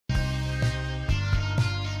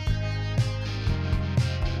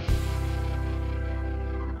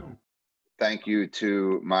Thank you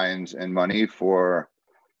to Minds and Money for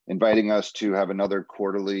inviting us to have another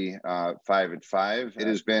quarterly 5 at 5. It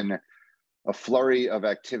has been a flurry of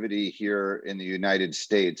activity here in the United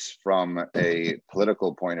States from a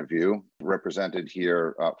political point of view, represented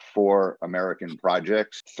here 4 American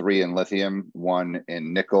projects, 3 in lithium, 1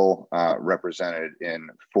 in nickel, represented in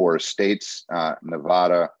 4 states,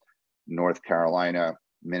 Nevada, North Carolina,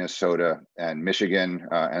 Minnesota, and Michigan.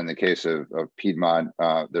 And in the case of Piedmont,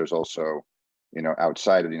 there's also,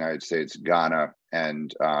 outside of the United States, Ghana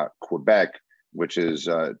and Quebec, which is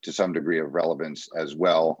to some degree of relevance as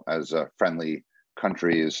well as friendly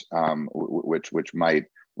countries, which might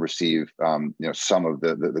receive some of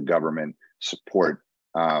the government support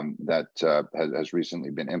that has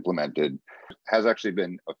recently been implemented. Has actually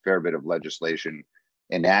been a fair bit of legislation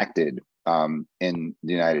enacted in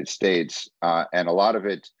the United States, and a lot of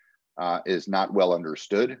it is not well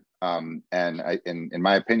understood. And in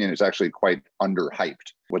my opinion, it's actually quite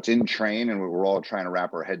underhyped. What's in train and what we're all trying to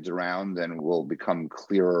wrap our heads around and will become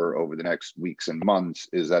clearer over the next weeks and months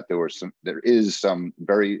is that there is some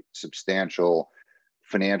very substantial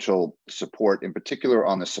financial support, in particular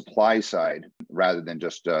on the supply side, rather than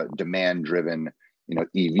just demand-driven,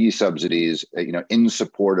 EV subsidies, in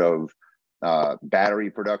support of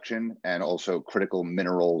battery production and also critical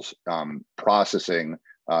minerals processing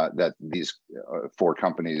that these 4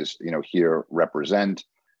 companies, here represent.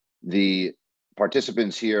 The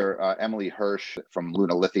participants here, Emily Hirsch from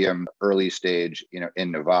Luna Lithium, early stage,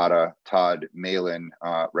 in Nevada. Todd Malin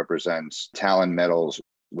represents Talon Metals,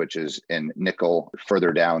 which is in nickel,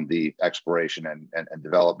 further down the exploration and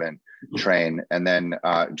development train. And then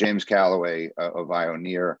James Calloway of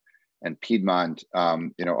Ioneer and Piedmont,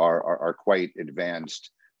 are quite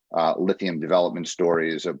advanced lithium development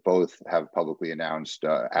stories. Both have publicly announced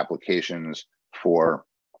applications for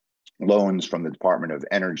loans from the Department of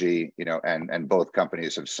Energy, and both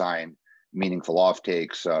companies have signed meaningful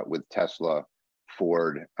offtakes with Tesla,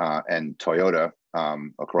 Ford, and Toyota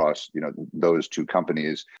across, those 2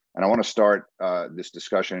 companies. And I want to start this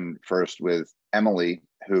discussion first with Emily,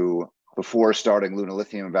 who, before starting Luna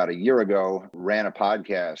Lithium about a year ago, ran a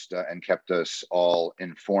podcast and kept us all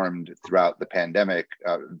informed throughout the pandemic,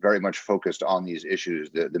 very much focused on these issues.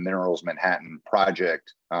 The Minerals Manhattan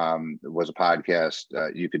Project was a podcast.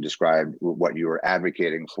 You could describe what you were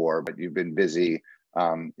advocating for, but you've been busy,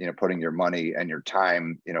 putting your money and your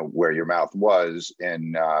time, where your mouth was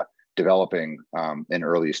in developing an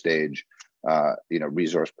early stage,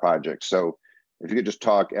 resource projects. So if you could just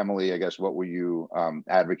talk, Emily, I guess, what were you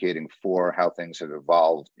advocating for, how things have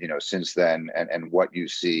evolved, since then, and what you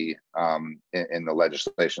see in the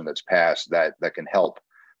legislation that's passed that can help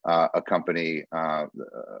a company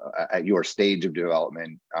at your stage of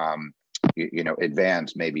development,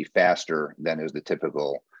 advance maybe faster than is the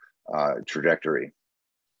typical trajectory.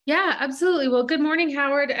 Yeah, absolutely. Well, good morning,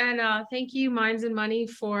 Howard, and thank you, Minds and Money,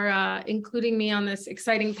 for including me on this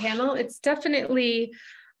exciting panel. It's definitely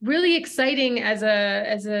really exciting as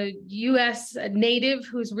a U.S. native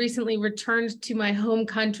who's recently returned to my home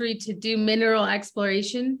country to do mineral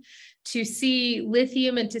exploration, to see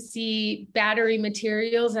lithium and to see battery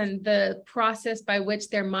materials and the process by which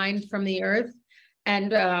they're mined from the earth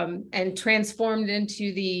and transformed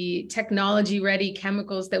into the technology-ready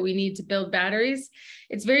chemicals that we need to build batteries.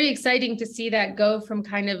 It's very exciting to see that go from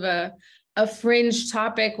kind of a fringe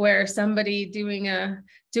topic where somebody doing a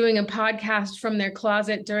podcast from their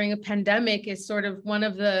closet during a pandemic is sort of one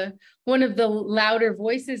of the louder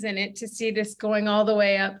voices in it, to see this going all the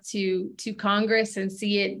way up to Congress and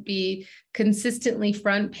see it be consistently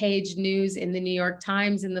front page news in the New York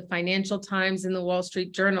Times, in the Financial Times, in the Wall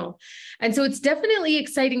Street Journal. And so it's definitely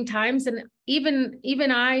exciting times. And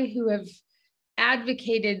even I, who have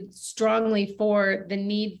advocated strongly for the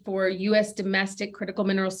need for U.S. domestic critical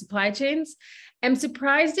mineral supply chains, I'm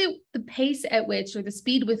surprised at the pace at which, or the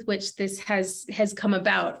speed with which, this has come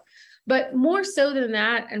about. But more so than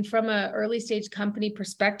that, and from an early stage company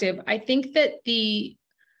perspective, I think that the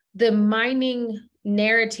mining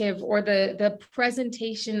narrative, or the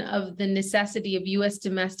presentation of the necessity of U.S.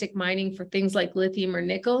 domestic mining for things like lithium or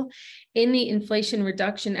nickel in the Inflation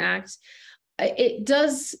Reduction Act, it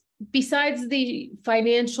does, besides the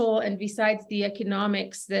financial and besides the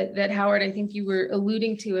economics that Howard, I think you were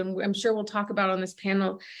alluding to, and I'm sure we'll talk about on this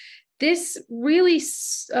panel, this really,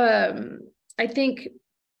 I think,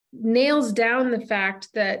 nails down the fact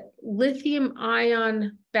that lithium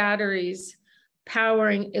ion batteries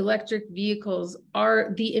powering electric vehicles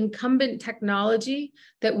are the incumbent technology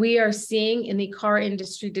that we are seeing in the car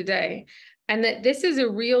industry today. And that this is a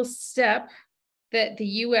real step that the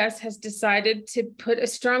US has decided to put a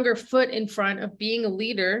stronger foot in front of being a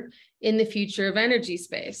leader in the future of energy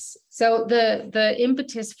space. So the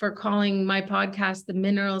impetus for calling my podcast the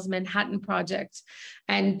Minerals Manhattan Project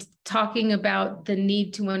and talking about the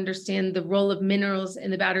need to understand the role of minerals in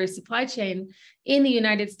the battery supply chain in the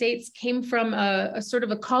United States came from a sort of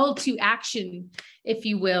a call to action, if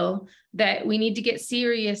you will, that we need to get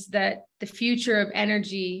serious, that the future of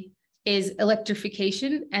energy is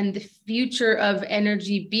electrification, and the future of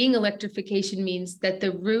energy being electrification means that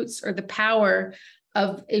the roots or the power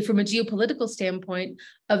of, from a geopolitical standpoint,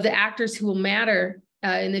 of the actors who will matter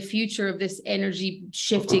in the future of this energy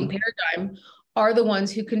shifting paradigm are the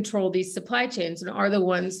ones who control these supply chains and are the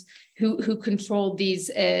ones who control these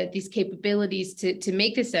capabilities to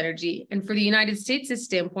make this energy. And for the United States'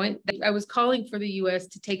 standpoint, I was calling for the U.S.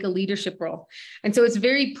 to take a leadership role. And so it's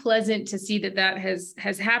very pleasant to see that that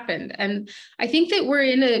has happened. And I think that we're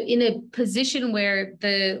in a position where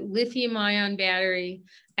the lithium-ion battery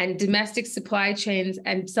and domestic supply chains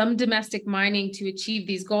and some domestic mining to achieve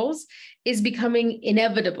these goals is becoming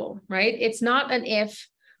inevitable, right? It's not an if,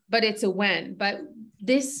 but it's a when. But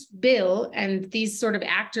this bill and these sort of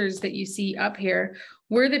actors that you see up here,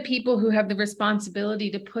 we're the people who have the responsibility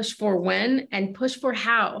to push for when and push for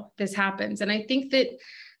how this happens. And I think that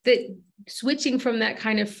switching from that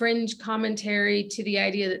kind of fringe commentary to the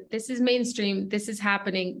idea that this is mainstream, this is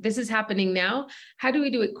happening now, how do we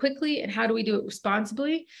do it quickly and how do we do it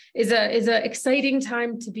responsibly is a exciting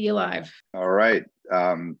time to be alive. All right.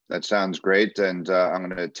 That sounds great. And I'm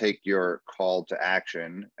going to take your call to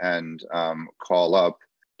action and call up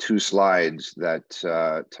two slides that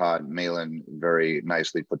Todd Malin very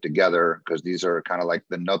nicely put together, because these are kind of like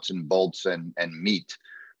the nuts and bolts and meat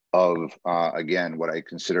of, again, what I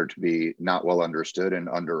consider to be not well understood and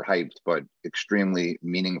underhyped, but extremely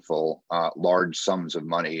meaningful, large sums of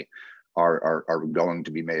money are going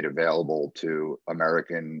to be made available to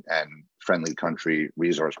American and friendly country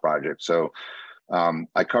resource projects. So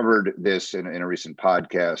I covered this in a recent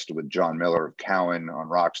podcast with John Miller of Cowen on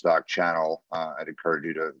Rockstock channel. I'd encourage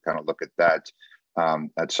you to kind of look at that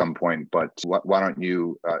at some point. But why don't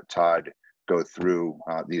you, Todd, go through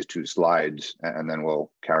these two slides and then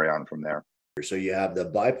we'll carry on from there. So you have the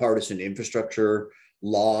bipartisan infrastructure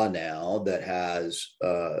law now that has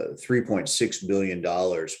 $3.6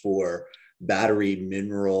 billion for battery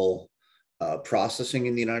mineral processing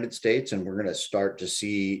in the United States. And we're going to start to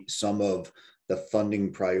see some of the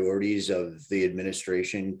funding priorities of the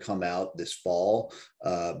administration come out this fall,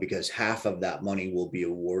 because half of that money will be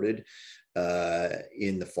awarded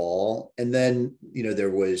in the fall. And then,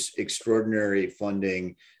 there was extraordinary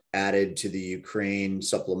funding added to the Ukraine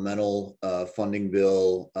supplemental funding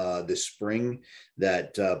bill this spring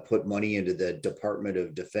that put money into the Department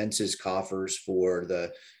of Defense's coffers for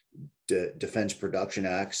the Defense Production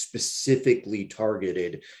Act, specifically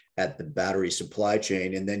targeted at the battery supply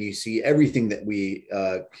chain. And then you see everything that we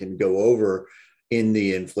can go over in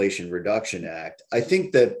the Inflation Reduction Act. I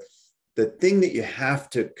think that the thing that you have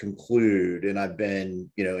to conclude, and I've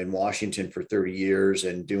been, in Washington for 30 years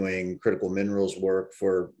and doing critical minerals work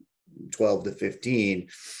for 12 to 15,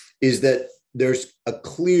 is that there's a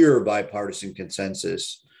clear bipartisan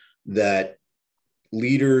consensus that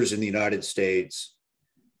leaders in the United States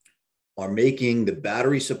are making the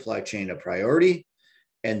battery supply chain a priority,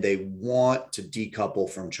 and they want to decouple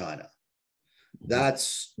from China.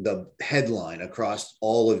 That's the headline across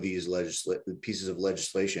all of these pieces of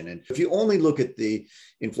legislation. And if you only look at the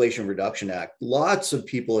Inflation Reduction Act, lots of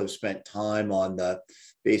people have spent time on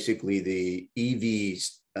basically the EV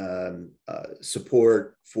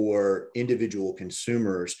support for individual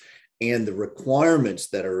consumers and the requirements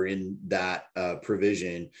that are in that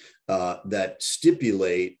provision that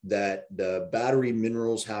stipulate that the battery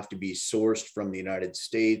minerals have to be sourced from the United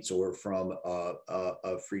States or from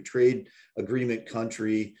a free trade agreement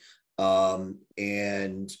country, or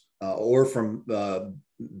from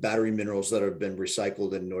battery minerals that have been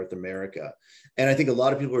recycled in North America. And I think a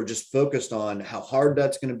lot of people are just focused on how hard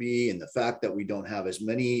that's going to be and the fact that we don't have as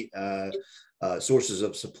many sources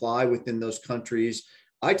of supply within those countries.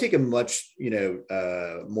 I take a much,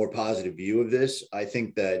 more positive view of this. I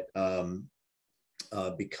think that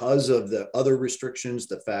because of the other restrictions,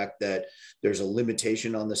 the fact that there's a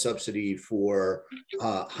limitation on the subsidy for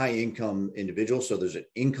high-income individuals, so there's an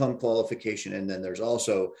income qualification, and then there's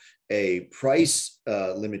also a price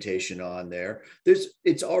limitation on there.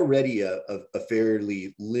 It's already a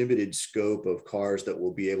fairly limited scope of cars that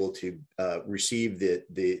will be able to receive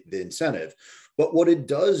the incentive. But what it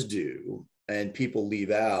does do, and people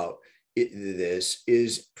leave out this,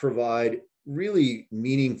 is provide really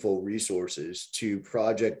meaningful resources to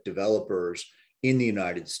project developers in the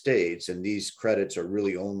United States. And these credits are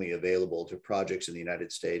really only available to projects in the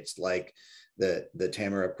United States, like the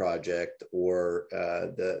Tamarack project or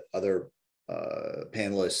the other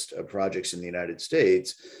panelist projects in the United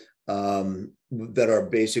States that are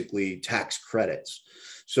basically tax credits.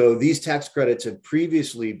 So these tax credits have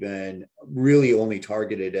previously been really only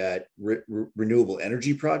targeted at renewable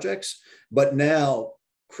energy projects, but now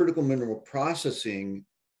critical mineral processing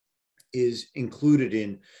is included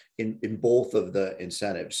in both of the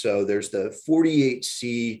incentives. So there's the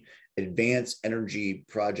 48C Advanced Energy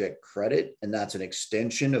Project Credit, and that's an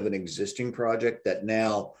extension of an existing project that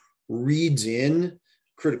now reads in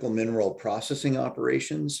critical mineral processing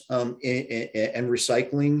operations and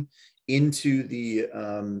recycling into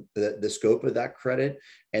the scope of that credit.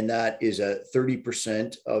 And that is a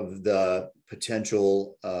 30% of the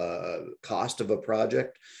potential cost of a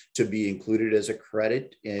project to be included as a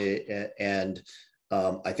credit. And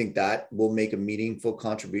I think that will make a meaningful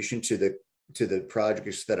contribution to the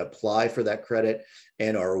projects that apply for that credit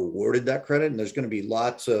and are awarded that credit. And there's going to be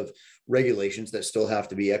lots of regulations that still have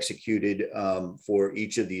to be executed for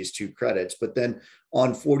each of these two credits. But then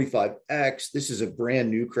on 45X, this is a brand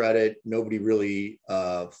new credit. Nobody really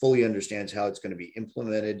fully understands how it's going to be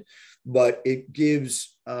implemented, but it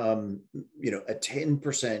gives a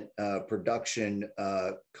 10% production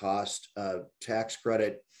cost tax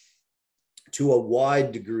credit to a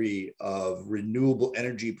wide degree of renewable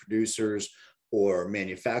energy producers or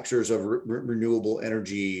manufacturers of renewable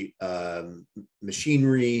energy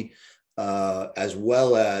machinery, as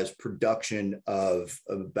well as production of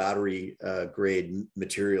battery grade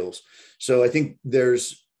materials. So I think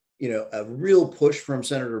there's a real push from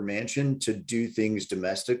Senator Manchin to do things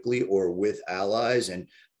domestically or with allies and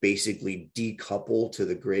basically decouple to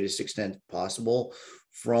the greatest extent possible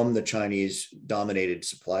from the Chinese dominated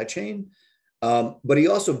supply chain. But he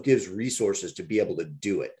also gives resources to be able to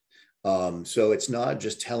do it. So it's not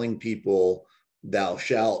just telling people thou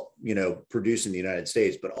shalt, produce in the United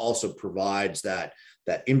States, but also provides that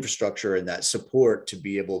infrastructure and that support to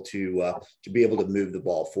be able to move the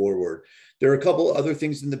ball forward. There are a couple other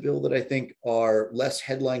things in the bill that I think are less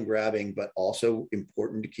headline grabbing, but also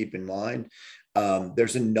important to keep in mind.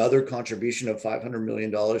 There's another contribution of $500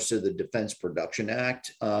 million to the Defense Production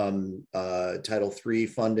Act, Title III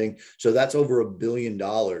funding. So that's over $1 billion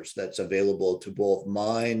that's available to both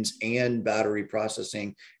mines and battery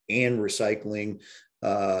processing and recycling,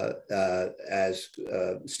 as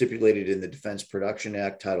stipulated in the Defense Production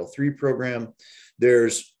Act Title III program.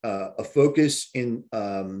 There's a focus in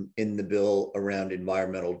the bill around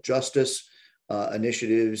environmental justice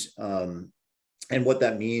initiatives. And what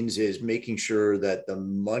that means is making sure that the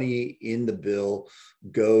money in the bill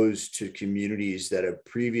goes to communities that have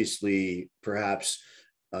previously perhaps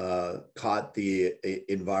caught the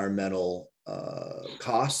environmental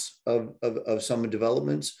costs of some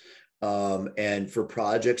developments, and for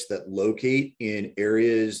projects that locate in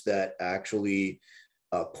areas that actually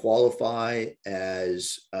qualify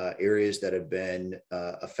as areas that have been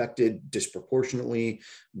affected disproportionately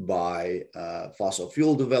by fossil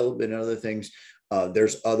fuel development and other things.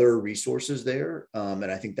 There's other resources there.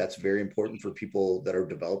 And I think that's very important for people that are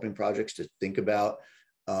developing projects to think about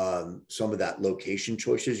some of that location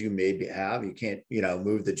choices you may have. You can't,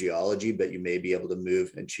 move the geology, but you may be able to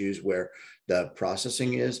move and choose where the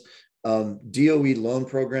processing is. DOE loan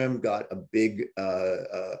program got a big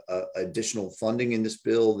additional funding in this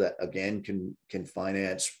bill that again can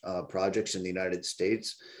finance projects in the United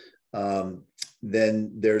States.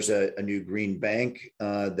 Then there's a new green bank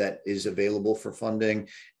that is available for funding.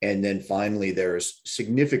 And then finally, there's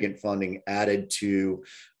significant funding added to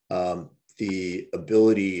the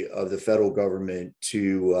ability of the federal government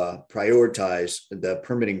to prioritize the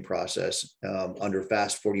permitting process under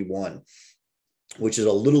FAST-41, which is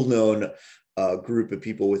a little known group of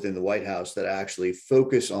people within the White House that actually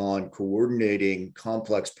focus on coordinating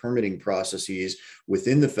complex permitting processes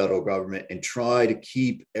within the federal government and try to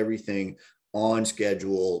keep everything on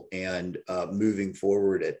schedule and moving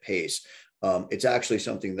forward at pace. It's actually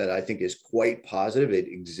something that I think is quite positive. It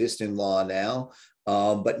exists in law now,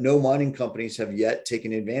 but no mining companies have yet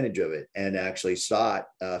taken advantage of it and actually sought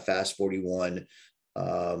FAST-41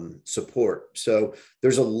 support. So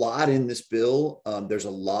there's a lot in this bill. There's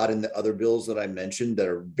a lot in the other bills that I mentioned that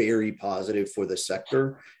are very positive for the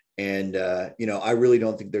sector. And, I really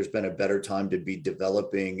don't think there's been a better time to be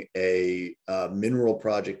developing a mineral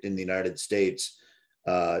project in the United States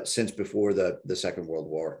since before the Second World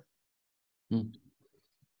War.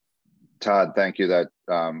 Todd, thank you. That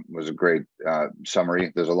was a great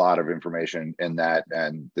summary. There's a lot of information in that,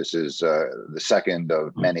 and this is the second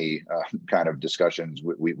of many kind of discussions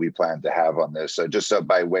we plan to have on this. Just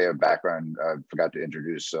by way of background, I forgot to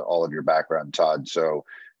introduce all of your background, Todd. So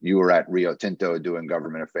you were at Rio Tinto doing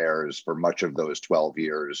government affairs for much of those 12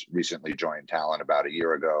 years, recently joined Talen about a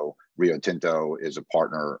year ago. Rio Tinto is a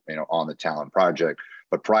partner, on the Talen project.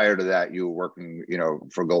 But prior to that, you were working,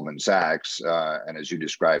 for Goldman Sachs, and as you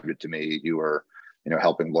described it to me, you were,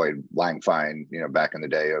 helping Lloyd Blankfein, back in the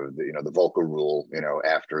day of the Volcker rule,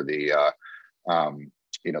 after the,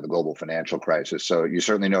 the global financial crisis. So you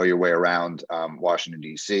certainly know your way around Washington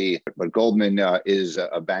D.C. But Goldman is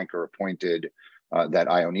a banker appointed that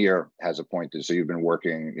Ioneer has appointed. So you've been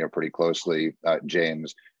working, pretty closely,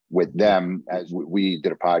 James, with them. As we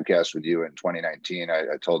did a podcast with you in 2019.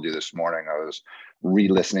 I told you this morning I was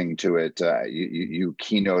re-listening to it. You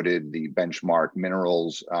keynoted the Benchmark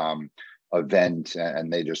Minerals event,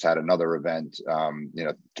 and they just had another event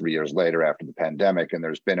 3 years later after the pandemic. And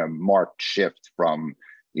there's been a marked shift from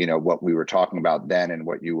what we were talking about then and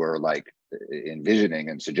what you were like envisioning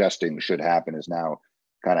and suggesting should happen is now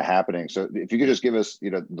kind of happening. So if you could just give us,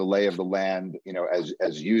 the lay of the land,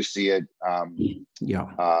 as you see it, in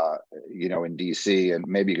DC, and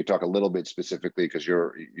maybe you could talk a little bit specifically because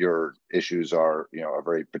your issues are, are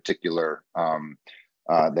very particular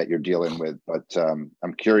that you're dealing with. But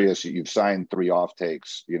I'm curious, you've signed 3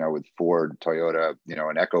 offtakes, with Ford, Toyota,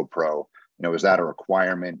 and EcoPro. Is that a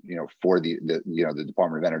requirement, for the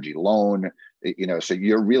Department of Energy loan? So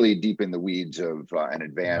you're really deep in the weeds of and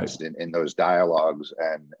advanced in those dialogues,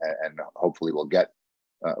 and hopefully we'll get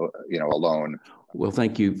a loan. Well,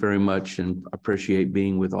 thank you very much, and appreciate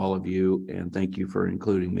being with all of you, and thank you for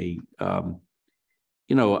including me.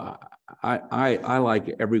 I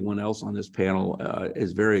like everyone else on this panel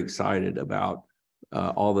is very excited about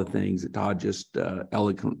all the things that Todd just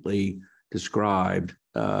eloquently described.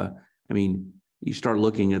 I mean, you start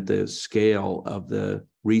looking at the scale of the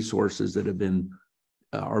resources that have been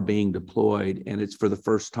are being deployed, and it's for the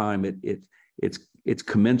first time it's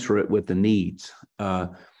commensurate with the needs. I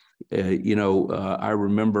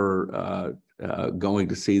remember going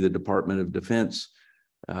to see the Department of Defense.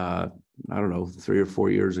 I don't know, 3 or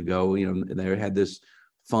 4 years ago. They had this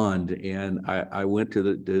fund, and I went to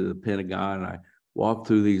the Pentagon. I walked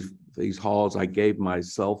through these halls. I gave my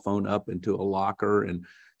cell phone up into a locker and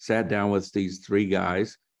sat down with these 3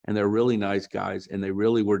 guys, and they're really nice guys, and they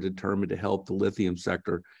really were determined to help the lithium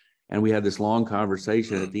sector. And we had this long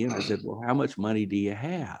conversation. At the end, I said, "Well, how much money do you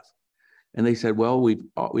have?" And they said, "Well, we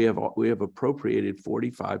have appropriated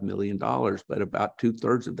 $45 million, but about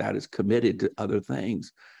 2/3 of that is committed to other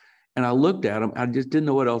things." And I looked at them. I just didn't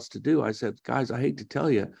know what else to do. I said, "Guys, I hate to tell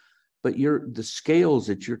you, but the scales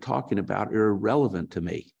that you're talking about are irrelevant to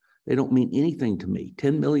me. They don't mean anything to me.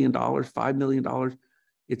 $10 million, $5 million.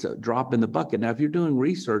 It's a drop in the bucket." Now, if you're doing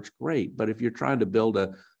research, great. But if you're trying to build a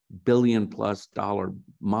 $1 billion+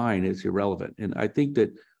 mine, it's irrelevant. And I think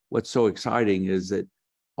that what's so exciting is that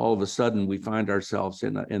all of a sudden we find ourselves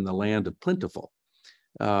in the land of plentiful.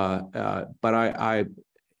 But I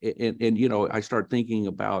start thinking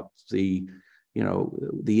about the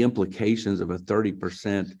implications of a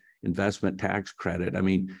 30% investment tax credit. I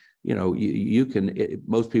mean, you can.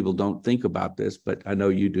 Most people don't think about this, but I know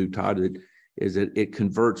you do, Todd. It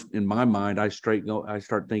converts in my mind. I start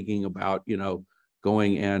thinking about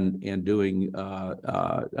going and doing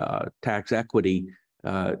tax equity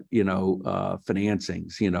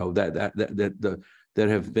financings that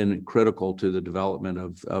have been critical to the development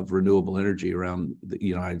of renewable energy around the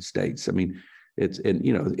United States. I mean, it's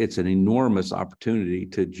an enormous opportunity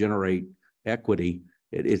to generate equity.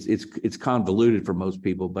 It's convoluted for most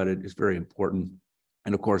people, but it is very important.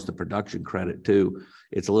 And of course, the production credit too.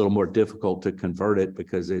 It's a little more difficult to convert it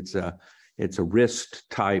because it's a risk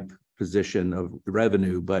type position of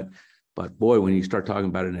revenue. But boy, when you start talking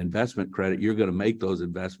about an investment credit, you're going to make those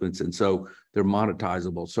investments, and so they're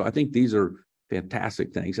monetizable. So I think these are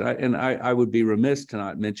fantastic things. And I would be remiss to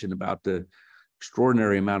not mention about the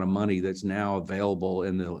extraordinary amount of money that's now available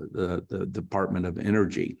in the Department of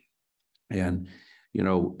Energy. And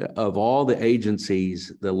of all the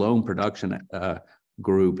agencies, the Loan Production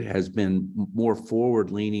Group has been more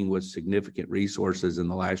forward-leaning with significant resources in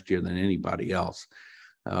the last year than anybody else.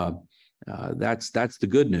 That's the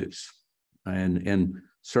good news, and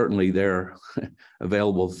certainly their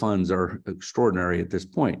available funds are extraordinary at this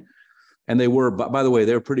point. And they were, by the way,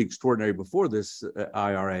 they were pretty extraordinary before this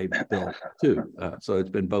IRA bill too. So it's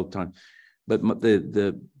been both times. But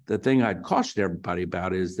the thing I'd caution everybody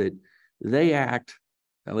about is that they act,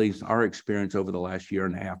 at least our experience over the last year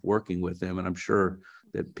and a half working with them, and I'm sure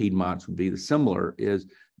that Piedmont's would be the similar, is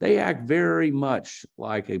they act very much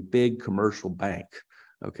like a big commercial bank.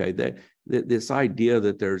 Okay, this idea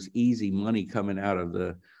that there's easy money coming out of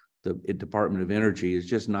the Department of Energy is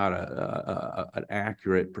just not an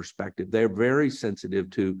accurate perspective. They're very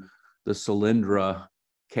sensitive to the Solyndra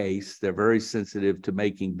case. They're very sensitive to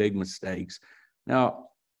making big mistakes. Now,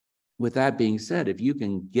 with that being said, if you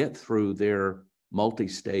can get through their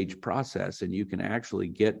multi-stage process and you can actually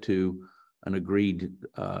get to an agreed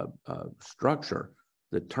structure,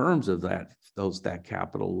 the terms of that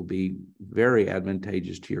capital will be very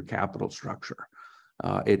advantageous to your capital structure.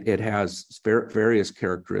 It has various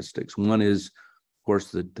characteristics. One is, of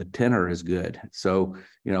course, the tenor is good. So,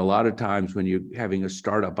 a lot of times when you're having a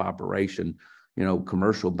startup operation,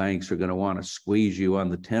 commercial banks are going to want to squeeze you on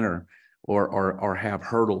the tenor, or have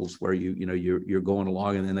hurdles where you're going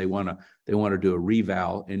along, and then they want to do a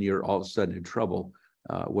reval, and you're all of a sudden in trouble.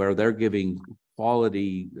 Where they're giving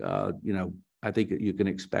quality, I think you can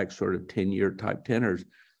expect sort of 10-year type tenors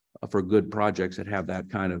for good projects that have that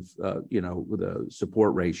kind of, with the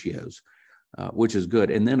support ratios, which is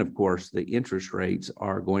good. And then, of course, the interest rates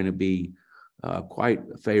are going to be quite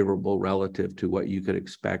favorable relative to what you could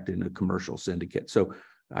expect in a commercial syndicate. So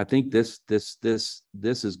I think this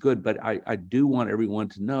is good, but I do want everyone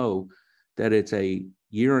to know that it's a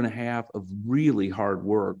year and a half of really hard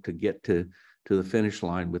work to get to the finish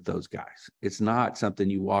line with those guys. It's not something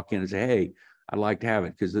you walk in and say, hey, I'd like to have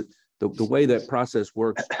it, because the way that process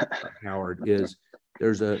works, Howard, is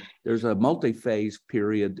there's a multi-phase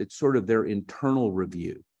period. It's sort of their internal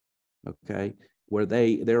review, okay, where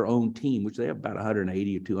their own team, which they have about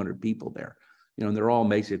 180 or 200 people there, and they're all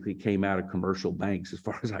basically came out of commercial banks as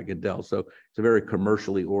far as I can tell. So it's a very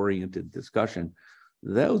commercially oriented discussion.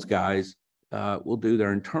 Those guys will do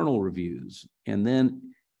their internal reviews, and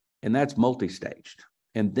that's multi-staged.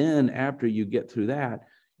 And then after you get through that,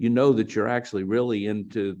 that you're actually really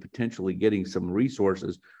into potentially getting some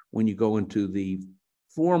resources when you go into the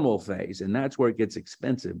formal phase. And that's where it gets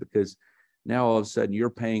expensive, because now all of a sudden you're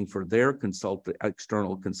paying for their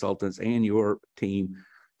external consultants and your team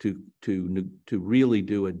to really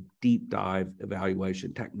do a deep dive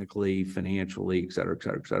evaluation, technically, financially, et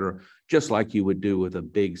cetera, just like you would do with a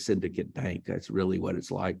big syndicate bank. That's really what it's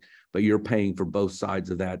like. But you're paying for both sides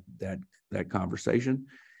of that conversation.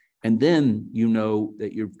 And then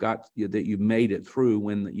that you've made it through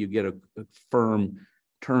when you get a firm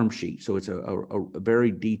term sheet. So it's a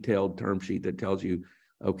very detailed term sheet that tells you,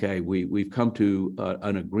 okay, we've come to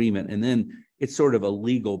an agreement. And then it's sort of a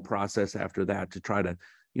legal process after that to try to,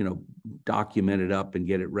 document it up and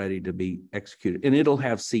get it ready to be executed. And it'll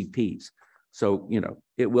have CPs. So,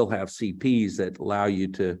 it will have CPs that allow you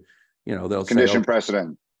to, they'll condition say,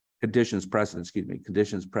 precedent. Conditions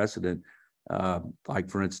precedent. Like,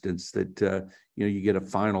 for instance, that, you get a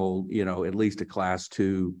final, at least a class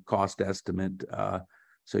 2 cost estimate.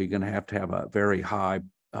 So you're going to have a very high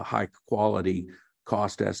quality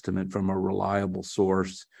cost estimate from a reliable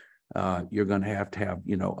source. You're going to have,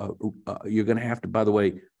 you're going to have to, by the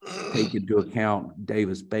way, take into account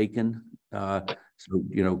Davis-Bacon. So,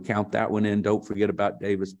 count that one in. Don't forget about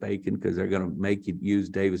Davis-Bacon, because they're going to make you use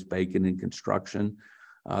Davis-Bacon in construction.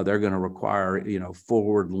 They're going to require,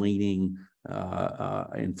 forward-leaning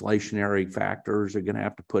inflationary factors are going to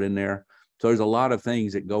have to put in there. So there's a lot of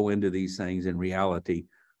things that go into these things in reality.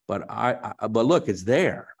 But but look, it's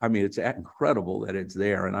there. I mean, it's incredible that it's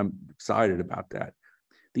there, and I'm excited about that.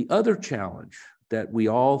 The other challenge that we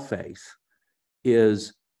all face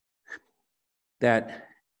is that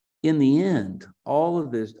in the end, all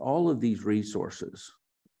of these resources,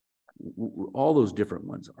 all those different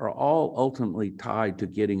ones, are all ultimately tied to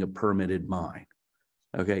getting a permitted mine.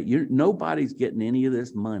 Okay, nobody's getting any of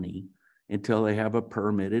this money until they have a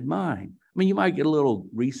permitted mine. I mean, you might get a little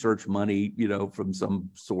research money, from some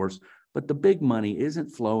source, but the big money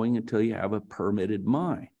isn't flowing until you have a permitted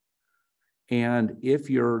mine. And if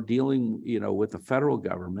you're dealing, with the federal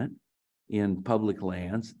government in public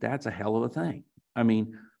lands, that's a hell of a thing. I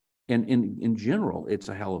mean, and in general, it's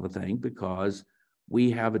a hell of a thing, because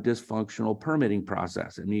we have a dysfunctional permitting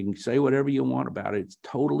process. And you can say whatever you want about it. It's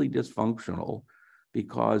totally dysfunctional,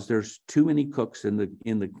 because there's too many cooks in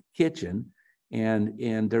the kitchen,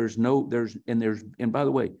 and by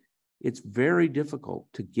the way, it's very difficult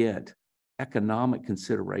to get economic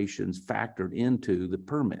considerations factored into the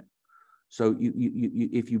permit. So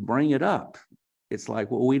if you bring it up, it's like,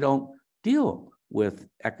 well, we don't deal with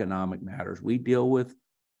economic matters. We deal with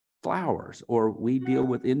flowers, or we deal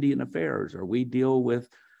with Indian affairs, or we deal with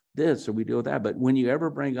this, or we deal with that. But when you ever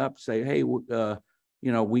bring up, say, hey,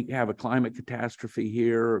 we have a climate catastrophe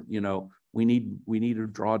here, We need to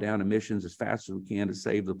draw down emissions as fast as we can to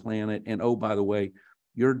save the planet. And oh, by the way,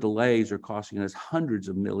 your delays are costing us hundreds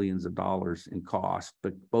of millions of dollars in cost,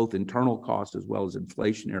 but both internal costs as well as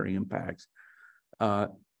inflationary impacts.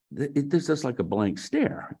 It's just like a blank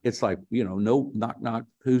stare. It's like, no, knock, knock,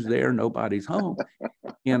 who's there? Nobody's home.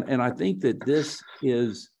 And I think that this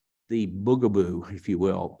is the boogaboo, if you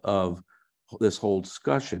will, of this whole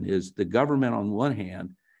discussion. Is the government on one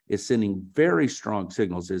hand is sending very strong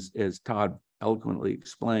signals, as Todd eloquently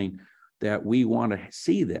explained, that we want to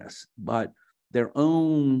see this, but their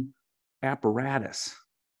own apparatus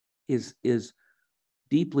is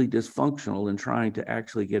deeply dysfunctional in trying to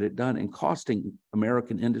actually get it done and costing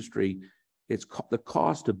American industry. The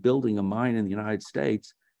cost of building a mine in the United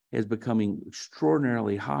States is becoming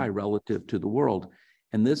extraordinarily high relative to the world.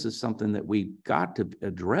 And this is something that we've got to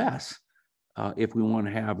address if we want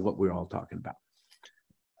to have what we're all talking about.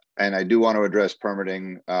 And I do want to address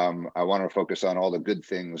permitting. I want to focus on all the good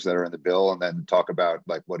things that are in the bill, and then talk about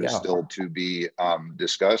like what is still to be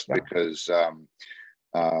discussed, because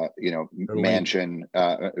Manchin,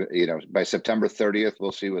 by September 30th,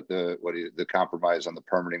 we'll see what the compromise on the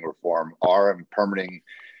permitting reform are. And permitting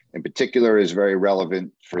in particular is very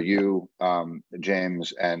relevant for you,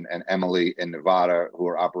 James and Emily in Nevada, who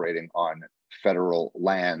are operating on federal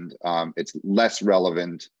land. It's less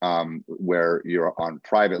relevant where you're on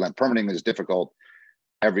private land. Permitting is difficult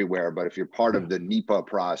everywhere, but if you're part of the NEPA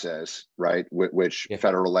process, right, which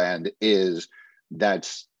federal land is, that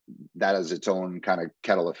is its own kind of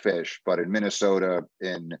kettle of fish. But in Minnesota,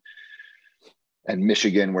 and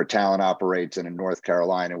Michigan, where Talon operates, and in North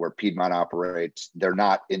Carolina, where Piedmont operates, they're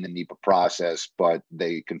not in the NEPA process, but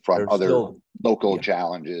they confront other local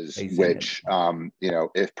challenges, which,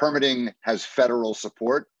 if permitting has federal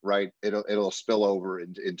support, right, it'll spill over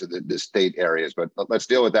into the state areas. But let's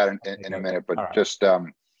deal with that in a minute. But just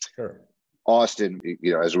Sure. Austin,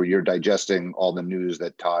 as you're digesting all the news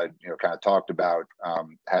that Todd, kind of talked about,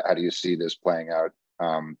 how do you see this playing out,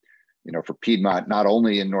 for Piedmont, not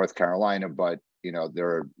only in North Carolina, but there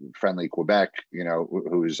are friendly Quebec,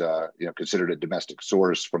 who's considered a domestic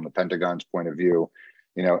source from the Pentagon's point of view,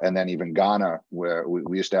 and then even Ghana, where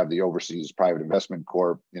we used to have the Overseas Private Investment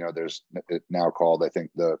Corp. There's it now called, I think,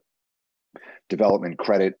 the Development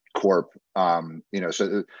Credit Corp.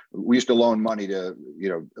 So we used to loan money to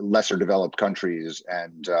lesser developed countries,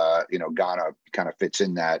 and Ghana kind of fits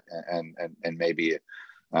in that, and maybe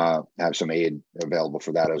have some aid available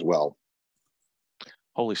for that as well.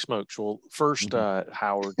 Holy smokes. Well, first,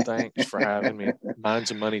 Howard, thanks for having me.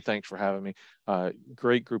 Minds and Money, thanks for having me.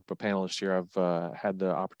 Great group of panelists here. I've had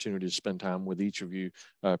the opportunity to spend time with each of you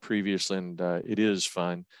previously, and it is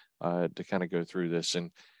fun to kind of go through this.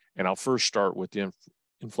 And I'll first start with the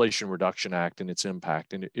Inflation Reduction Act and its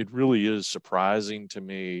impact. And it really is surprising to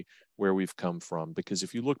me where we've come from, because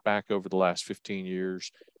if you look back over the last 15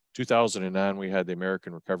 years, 2009, we had the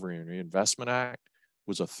American Recovery and Reinvestment Act.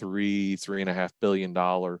 Was a $3.5 billion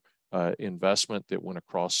investment that went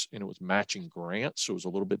across, and it was matching grants. So it was a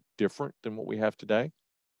little bit different than what we have today.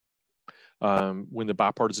 When the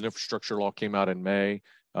bipartisan infrastructure law came out in May,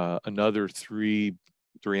 another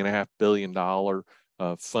 $3.5 billion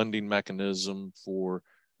funding mechanism for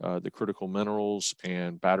the critical minerals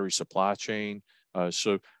and battery supply chain.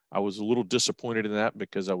 So I was a little disappointed in that,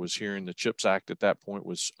 because I was hearing the CHIPS Act at that point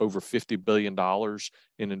was over $50 billion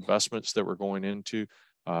in investments that were going into.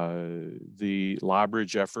 The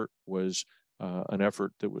LiBridge effort was an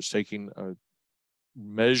effort that was taking a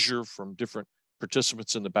measure from different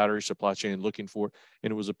participants in the battery supply chain looking for it.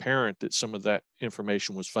 And it was apparent that some of that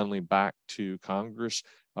information was funneling back to Congress.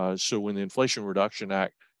 So when the Inflation Reduction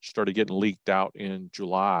Act started getting leaked out in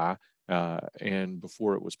July, and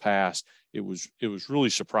before it was passed, it was really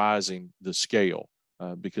surprising, the scale,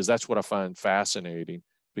 because that's what I find fascinating,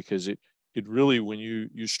 because it really, when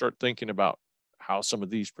you start thinking about how some of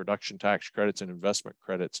these production tax credits and investment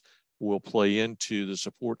credits will play into the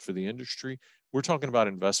support for the industry, we're talking about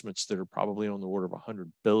investments that are probably on the order of $100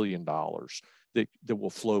 billion that will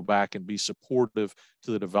flow back and be supportive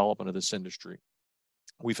to the development of this industry.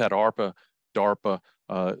 We've had ARPA, DARPA,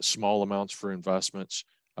 small amounts for investments.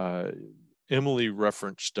 Emily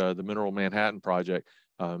referenced the Mineral Manhattan Project,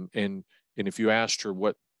 and if you asked her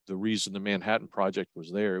what the reason the Manhattan Project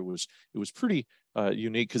was there, it was pretty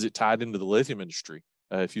unique, because it tied into the lithium industry.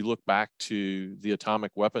 If you look back to the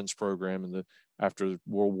atomic weapons program after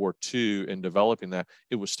World War II and developing that,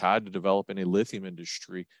 it was tied to developing a lithium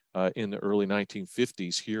industry in the early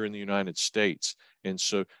 1950s here in the United States. And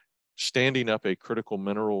so standing up a critical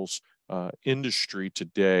minerals industry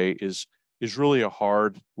today is really a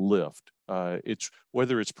hard lift. It's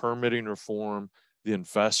whether it's permitting reform, the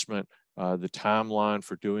investment, The timeline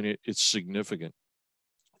for doing it, it's significant.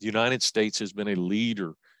 The United States has been a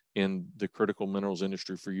leader in the critical minerals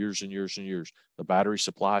industry for years and years and years. The battery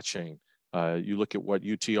supply chain. You look at what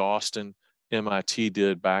UT Austin, MIT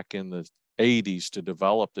did back in the 80s to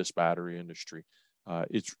develop this battery industry.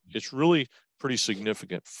 It's really pretty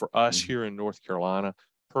significant for us here in North Carolina.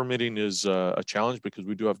 Permitting is a challenge because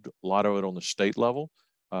we do have a lot of it on the state level,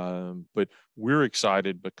 but we're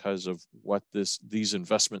excited because of what these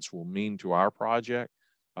investments will mean to our project.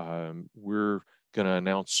 We're going to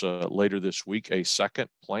announce later this week a second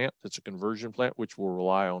plant that's a conversion plant, which will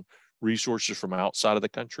rely on resources from outside of the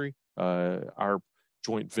country. Our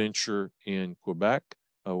joint venture in Quebec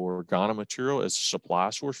or Ghana Material as a supply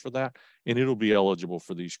source for that, and it'll be eligible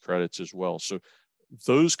for these credits as well. So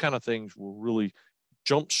those kind of things will really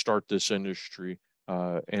jumpstart this industry.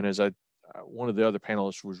 And as one of the other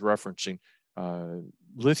panelists was referencing,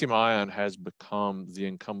 lithium ion has become the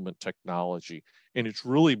incumbent technology, and it's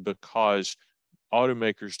really because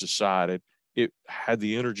automakers decided it had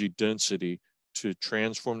the energy density to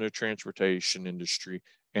transform their transportation industry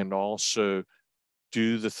and also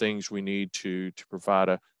do the things we need to provide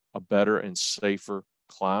a better and safer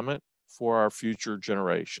climate for our future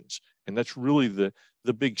generations. And that's really the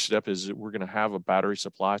big step, is that we're going to have a battery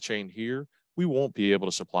supply chain here. We won't be able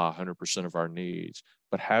to supply 100% of our needs,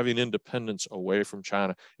 but having independence away from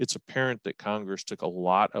China, it's apparent that Congress took a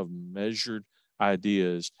lot of measured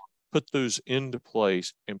ideas, put those into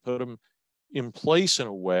place, and put them in place in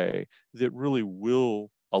a way that really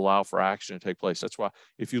will allow for action to take place. That's why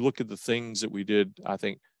if you look at the things that we did, I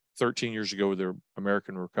think 13 years ago with the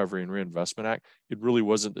American Recovery and Reinvestment Act, it really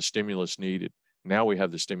wasn't the stimulus needed. Now we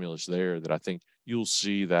have the stimulus there that I think you'll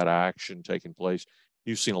see that action taking place.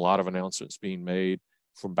 You've seen a lot of announcements being made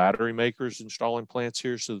from battery makers installing plants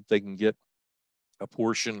here so that they can get a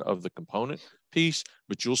portion of the component piece,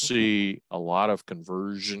 but you'll see a lot of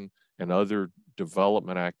conversion and other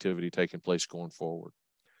development activity taking place going forward.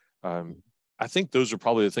 I think those are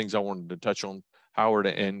probably the things I wanted to touch on, Howard,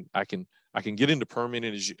 and I can get into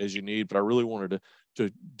permitting as you need, but I really wanted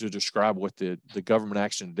to describe what the government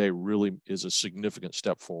action today really is a significant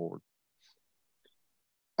step forward.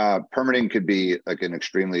 Permitting could be like an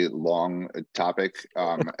extremely long topic,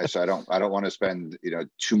 so I don't want to spend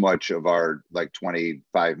too much of our like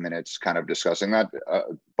 25 minutes kind of discussing that,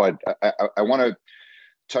 but I want to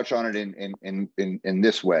touch on it in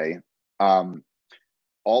this way.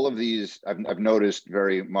 All of these, I've noticed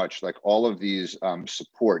very much, like all of these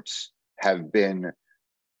supports have been,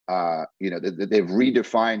 they've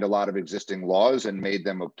redefined a lot of existing laws and made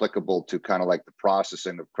them applicable to kind of like the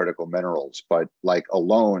processing of critical minerals. But like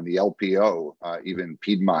alone, the LPO, even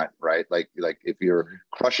Piedmont, right? Like if you're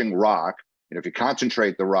crushing rock, if you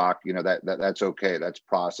concentrate the rock, that's okay. That's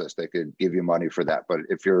processed. They could give you money for that. But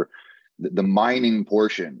if you're the mining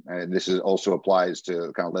portion, and this also applies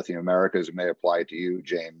to kind of Lithium Americas, it may apply to you,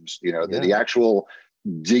 James, the actual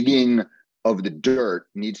digging of the dirt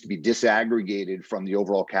needs to be disaggregated from the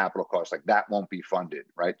overall capital cost. Like that won't be funded,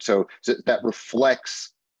 right? So that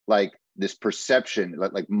reflects like this perception,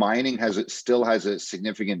 like mining still has a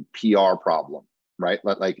significant PR problem, right?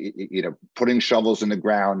 Like putting shovels in the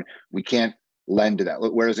ground, we can't lend to that.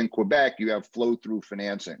 Whereas in Quebec, you have flow through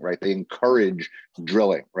financing, right? They encourage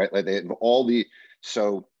drilling, right? Like they have all the,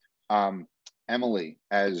 so Emily,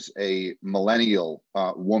 as a millennial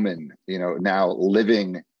woman, now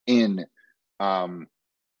living in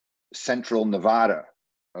Central Nevada,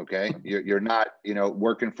 okay? You're not,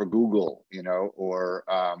 working for Google, or,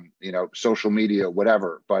 social media,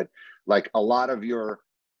 whatever, but like a lot of your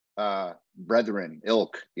brethren,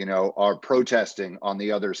 are protesting on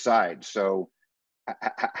the other side. So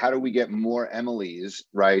how do we get more Emilys,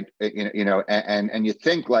 right? And you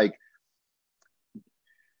think like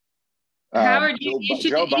Howard, you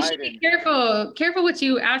should be careful what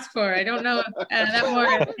you ask for. I don't know if that more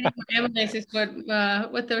Emilys is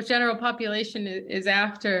what the general population is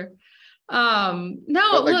after.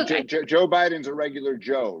 No, like look, Joe Biden's a regular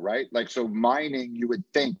Joe, right? Like, so mining, you would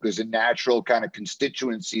think, is a natural kind of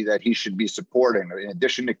constituency that he should be supporting, in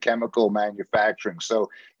addition to chemical manufacturing. So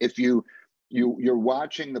if you're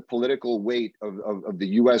watching the political weight of the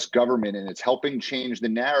U.S. government, and it's helping change the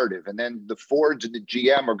narrative, and then the Fords and the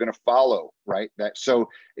GM are going to follow, right? So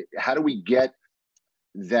how do we get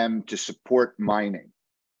them to support mining?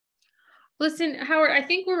 Listen, Howard, I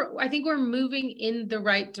think we're moving in the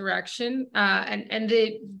right direction, and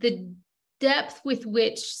the depth with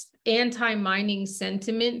which anti-mining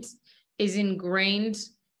sentiment is ingrained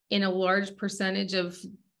in a large percentage of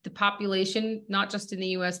the population, not just in the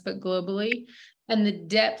US, but globally, and the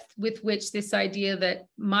depth with which this idea that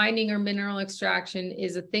mining or mineral extraction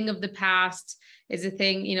is a thing of the past, is a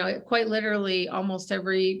thing, you know, quite literally almost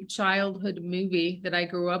every childhood movie that I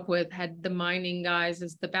grew up with had the mining guys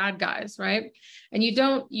as the bad guys, right? And you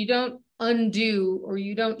don't undo, or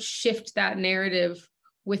you don't shift that narrative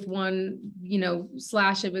with one, you know,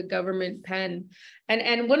 slash of a government pen.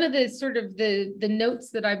 And one of the sort of the notes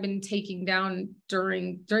that I've been taking down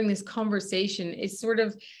during this conversation is sort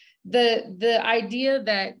of the idea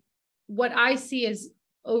that what I see as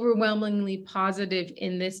overwhelmingly positive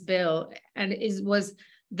in this bill was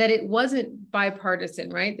that it wasn't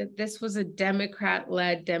bipartisan, right? That this was a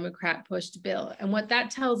Democrat-led, Democrat-pushed bill. And what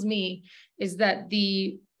that tells me is that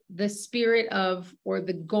the spirit of, or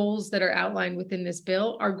the goals that are outlined within this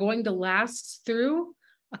bill are going to last through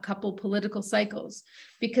a couple political cycles,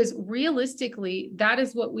 because realistically, that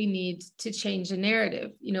is what we need to change the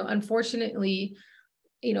narrative. You know, unfortunately,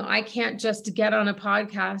 you know, I can't just get on a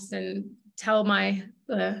podcast and tell my,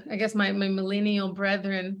 I guess my millennial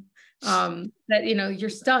brethren that, you know, your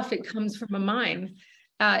stuff, it comes from a mine.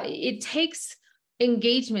 It takes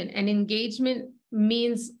engagement, and engagement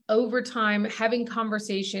means over time having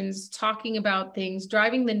conversations, talking about things,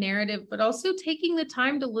 driving the narrative, but also taking the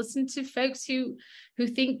time to listen to folks who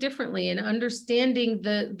think differently, and understanding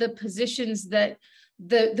the positions that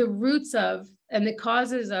the roots of and the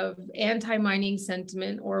causes of anti-mining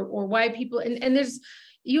sentiment, or why people, and there's,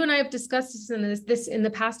 you and I have discussed this in the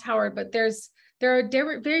past, Howard, but there are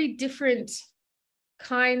very different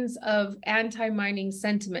kinds of anti-mining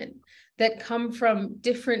sentiment that come from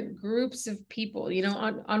different groups of people. You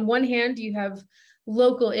know, on one hand, you have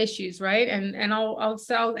local issues, right? And I'll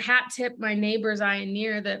hat tip my neighbors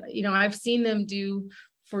Ioneer that, you know, I've seen them do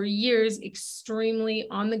for years extremely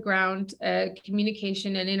on the ground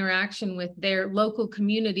communication and interaction with their local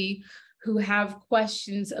community who have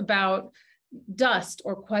questions about dust,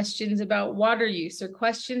 or questions about water use, or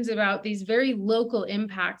questions about these very local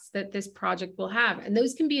impacts that this project will have. And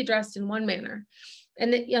those can be addressed in one manner.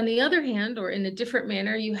 And on the other hand, or in a different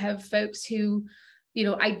manner, you have folks who, you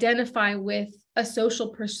know, identify with a social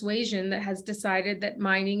persuasion that has decided that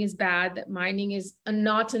mining is bad, that mining is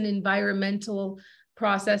not an environmental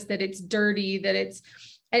process, that it's dirty, that it's,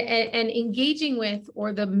 and engaging with,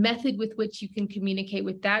 or the method with which you can communicate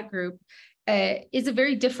with that group is a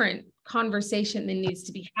very different conversation that needs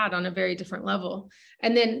to be had on a very different level.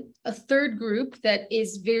 And then a third group that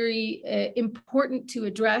is very important to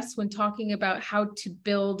address when talking about how to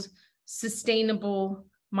build sustainable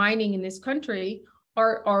mining in this country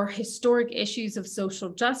are historic issues of social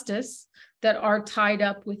justice that are tied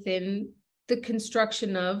up within the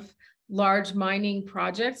construction of large mining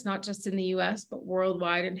projects, not just in the US, but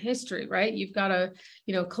worldwide in history, right? You've got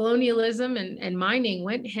colonialism and mining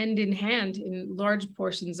went hand in hand in large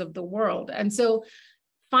portions of the world. And so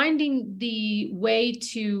finding the way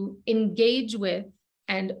to engage with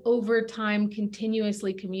and over time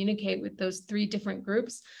continuously communicate with those three different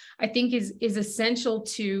groups, I think is essential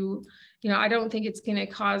to, you know, I don't think it's going to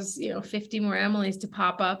cause, 50 more Emilys to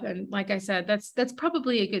pop up. And like I said, that's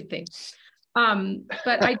probably a good thing.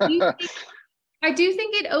 But I do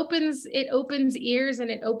think it opens ears,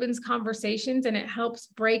 and it opens conversations, and it helps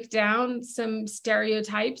break down some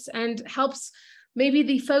stereotypes, and helps maybe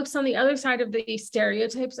the folks on the other side of the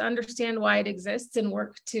stereotypes understand why it exists and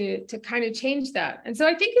work to kind of change that. And so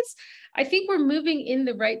I think we're moving in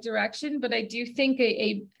the right direction, but I do think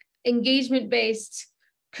a engagement-based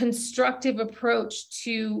constructive approach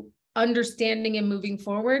to understanding and moving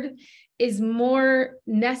forward is more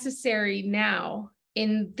necessary now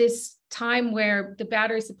in this time where the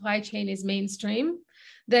battery supply chain is mainstream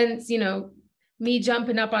than, me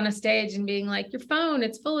jumping up on a stage and being like, your phone,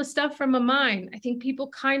 it's full of stuff from a mine. I think people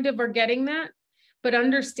kind of are getting that, but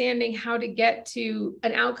understanding how to get to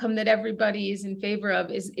an outcome that everybody is in favor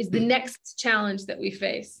of is the next challenge that we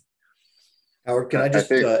face. Howard, can I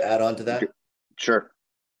just add on to that? Sure.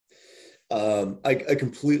 I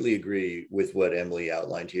completely agree with what Emily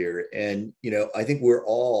outlined here. And, I think we're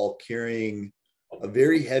all carrying a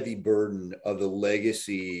very heavy burden of the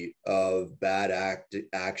legacy of bad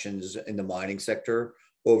actions in the mining sector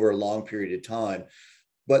over a long period of time.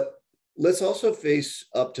 But let's also face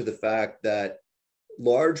up to the fact that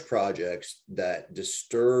large projects that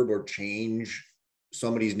disturb or change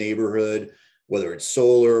somebody's neighborhood, whether it's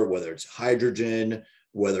solar, whether it's hydrogen,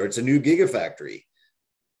 whether it's a new gigafactory,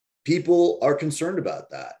 people are concerned about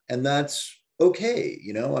that, and that's okay.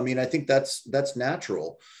 I think that's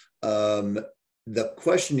natural. The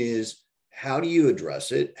question is, how do you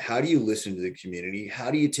address it? How do you listen to the community? How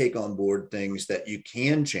do you take on board things that you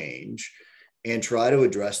can change and try to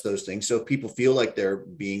address those things so people feel like they're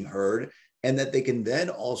being heard and that they can then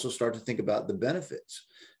also start to think about the benefits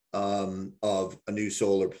of a new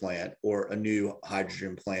solar plant or a new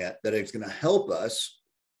hydrogen plant that is going to help us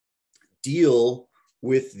deal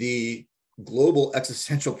with the global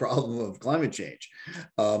existential problem of climate change.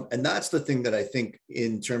 And that's the thing that I think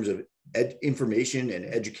in terms of information and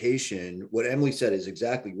education, what Emily said is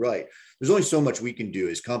exactly right. There's only so much we can do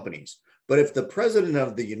as companies. But if the president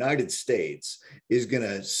of the United States is going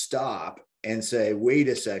to stop and say, wait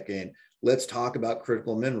a second, let's talk about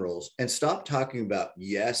critical minerals, and stop talking about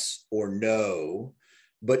yes or no,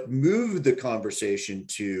 but move the conversation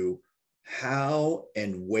to how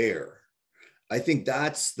and where. I think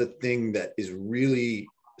that's the thing that is really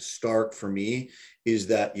stark for me, is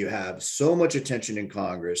that you have so much attention in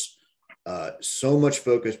Congress, so much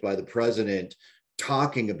focus by the president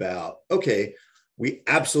talking about, okay, we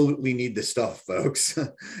absolutely need this stuff, folks.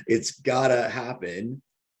 It's gotta happen.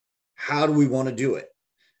 How do we want to do it?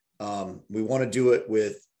 We want to do it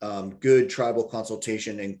with good tribal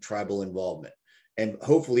consultation and tribal involvement, and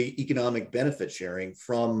hopefully economic benefit sharing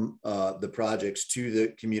from the projects to the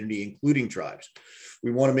community, including tribes.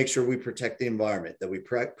 We want to make sure we protect the environment, that we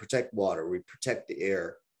protect water, we protect the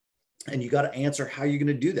air, and you got to answer how you're going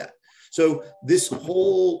to do that. So this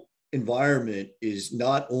whole environment is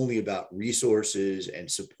not only about resources and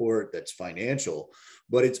support that's financial,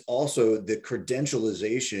 but it's also the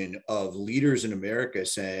credentialization of leaders in America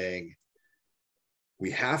saying,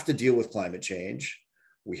 we have to deal with climate change.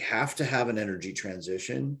 We have to have an energy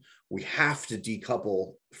transition. We have to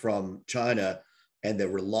decouple from China and the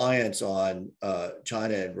reliance on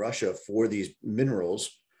China and Russia for these minerals.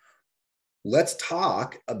 Let's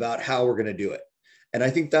talk about how we're going to do it. And I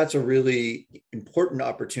think that's a really important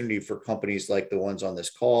opportunity for companies like the ones on this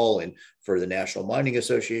call, and for the National Mining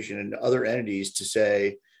Association and other entities to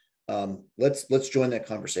say, let's join that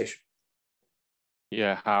conversation.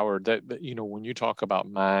 Yeah, Howard, that when you talk about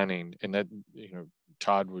mining, and that,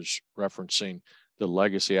 Todd was referencing the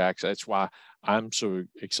Legacy Act, that's why I'm so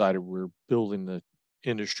excited we're building the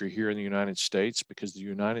industry here in the United States, because the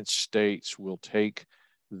United States will take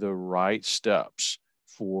the right steps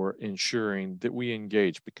for ensuring that we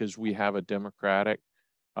engage, because we have a democratic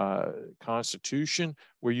constitution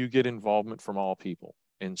where you get involvement from all people.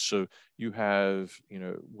 And so you have,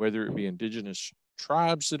 whether it be indigenous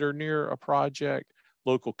tribes that are near a project,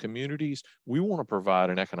 local communities, we want to provide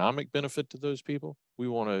an economic benefit to those people. We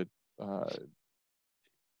want to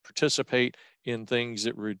participate in things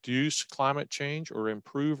that reduce climate change or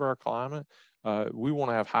improve our climate. We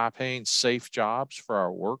want to have high-paying, safe jobs for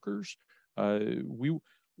our workers. We're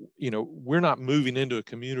not moving into a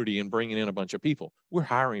community and bringing in a bunch of people. We're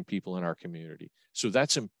hiring people in our community. So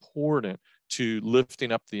that's important to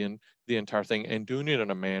lifting up the entire thing and doing it in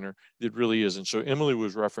a manner that really is. And so Emily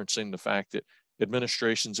was referencing the fact that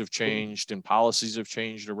administrations have changed and policies have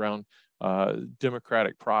changed around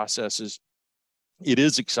democratic processes. It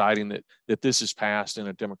is exciting that this is passed in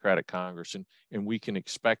a Democratic Congress, and we can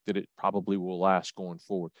expect that it probably will last going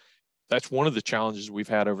forward. That's one of the challenges we've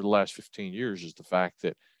had over the last 15 years, is the fact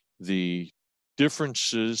that the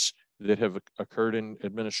differences that have occurred in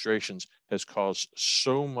administrations has caused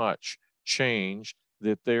so much change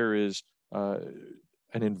that there is an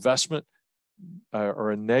investment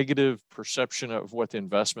or a negative perception of what the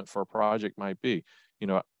investment for a project might be.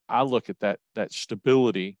 I look at that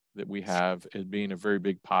stability that we have as being a very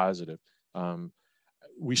big positive.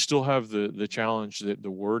 We still have the challenge that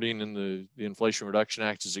the wording in the Inflation Reduction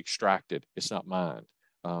Act is extracted. It's not mined.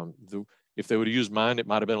 If they would have used mined, it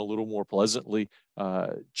might have been a little more pleasantly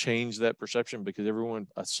changed that perception, because everyone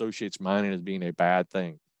associates mining as being a bad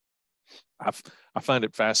thing. I find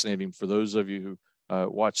it fascinating for those of you who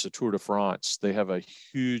watch the Tour de France. They have a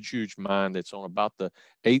huge mine that's on about the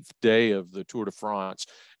 8th day of the Tour de France,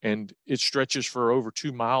 and it stretches for over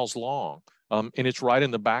 2 miles long. And it's right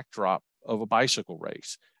in the backdrop of a bicycle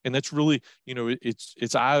race. And that's really,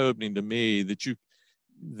 it's eye-opening to me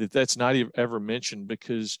that's not ever mentioned,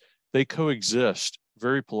 because they coexist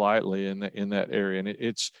very politely in that area. And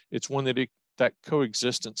it's one that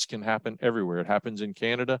coexistence can happen everywhere. It happens in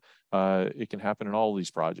Canada. It can happen in all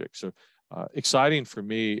these projects. So exciting for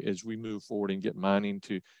me as we move forward and get mining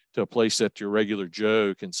to a place that your regular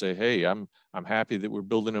Joe can say, hey, I'm happy that we're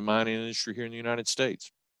building a mining industry here in the United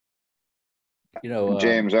States.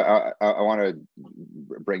 James, I want to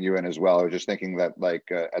bring you in as well. I was just thinking that,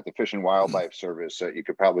 at the Fish and Wildlife Service, you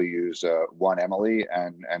could probably use one Emily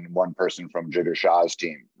and one person from Jigar Shah's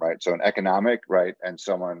team, right? So an economic, right, and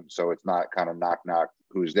someone, so it's not kind of knock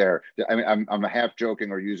who's there. I mean, I'm half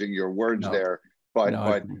joking or using your words there, But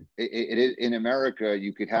No, it is in America,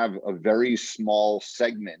 you could have a very small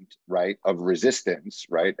segment, right, of resistance,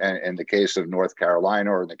 right? And in the case of North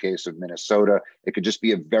Carolina or in the case of Minnesota, it could just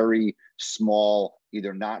be a very small,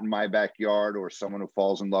 either not in my backyard or someone who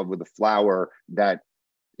falls in love with a flower that,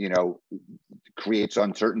 you know, creates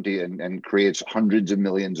uncertainty and creates hundreds of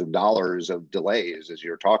millions of dollars of delays as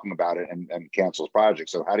you're talking about it, and cancels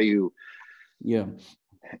projects. So how do you, yeah.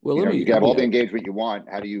 Well, you let know, me, you can have all the engagement you want.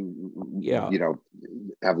 How do you, yeah, you know,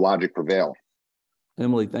 have logic prevail?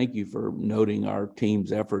 Emily, thank you for noting our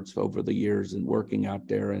team's efforts over the years and working out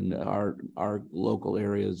there in our local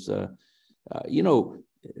areas. You know,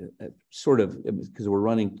 sort of, because we're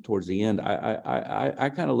running towards the end, I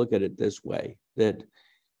kind of look at it this way, that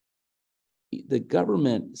the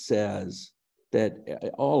government says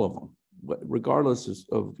that all of them, regardless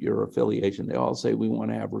of your affiliation, they all say we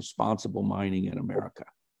want to have responsible mining in America.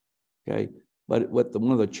 Okay, but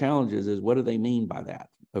one of the challenges is, what do they mean by that?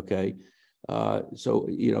 Okay, so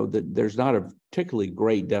you know that there's not a particularly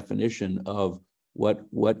great definition of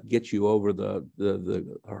what gets you over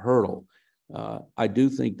the hurdle. I do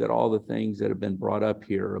think that all the things that have been brought up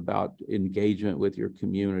here about engagement with your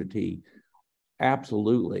community,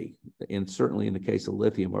 absolutely, and certainly in the case of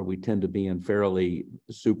lithium, where we tend to be in fairly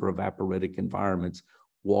super evaporitic environments,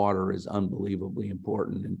 water is unbelievably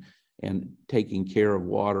important, and taking care of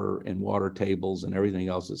water and water tables and everything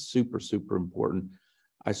else is super, super important.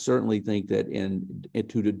 I certainly think that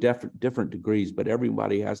to the different degrees, but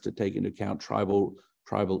everybody has to take into account tribal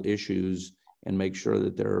issues and make sure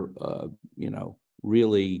that they're you know,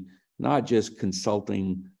 really not just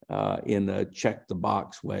consulting in a check the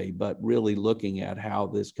box way, but really looking at how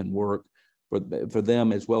this can work for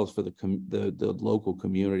them as well as for the local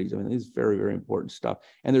communities. I mean, it's very, very important stuff.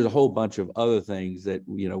 And there's a whole bunch of other things that,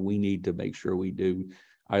 you know, we need to make sure we do.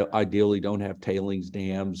 I ideally don't have tailings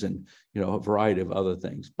dams and, you know, a variety of other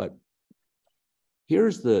things. But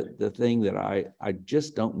here's the thing that I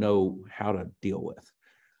just don't know how to deal with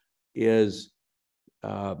is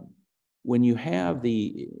when you have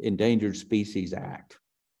the Endangered Species Act.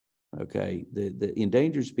 Okay, the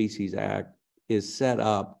Endangered Species Act is set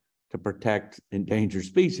up to protect endangered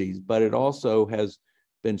species, but it also has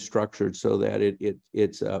been structured so that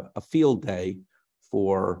it's a field day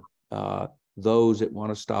for those that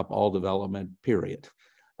want to stop all development, period.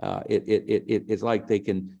 It's like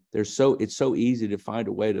it's so easy to find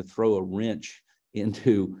a way to throw a wrench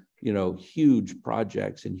into, you know, huge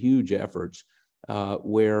projects and huge efforts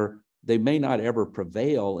where they may not ever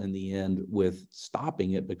prevail in the end with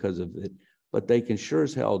stopping it because of it, but they can sure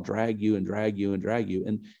as hell drag you and drag you and drag you.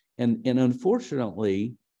 And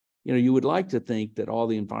unfortunately, you know, you would like to think that all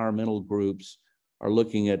the environmental groups are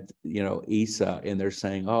looking at, you know, ESA and they're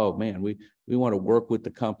saying, oh man, we want to work with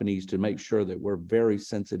the companies to make sure that we're very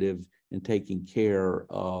sensitive in taking care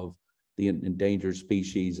of the endangered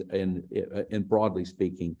species and broadly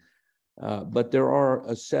speaking. But there are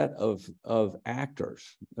a set of actors,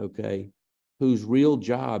 okay, whose real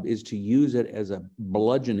job is to use it as a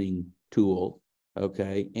bludgeoning tool,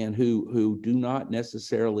 okay, and who do not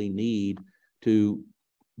necessarily need to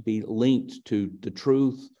be linked to the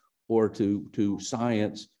truth or to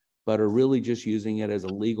science, but are really just using it as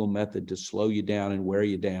a legal method to slow you down and wear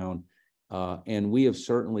you down. And we have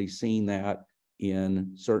certainly seen that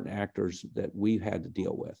in certain actors that we've had to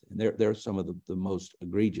deal with. And they're some of the most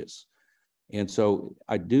egregious. And so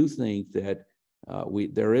I do think that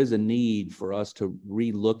there is a need for us to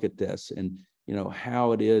relook at this and, you know,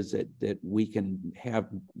 how it is that we can have,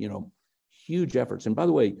 you know, huge efforts. And by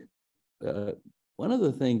the way, one of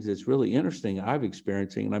the things that's really interesting I've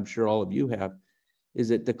experiencing, and I'm sure all of you have, is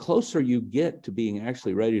that the closer you get to being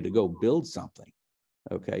actually ready to go build something,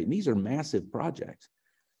 okay, and these are massive projects,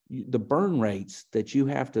 the burn rates that you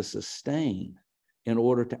have to sustain in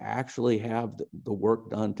order to actually have the work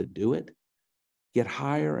done to do it get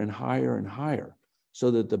higher and higher and higher,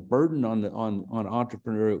 so that the burden on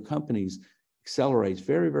entrepreneurial companies accelerates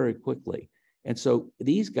very, very quickly. And so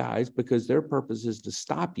these guys, because their purpose is to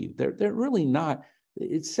stop you, they're really not,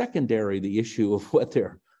 it's secondary, the issue of what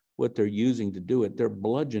they're using to do it. They're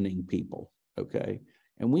bludgeoning people, okay?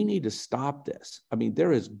 And we need to stop this. I mean,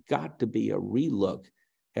 there has got to be a relook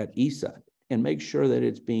at ESA and make sure that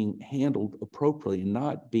it's being handled appropriately and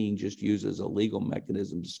not being just used as a legal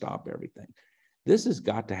mechanism to stop everything. This has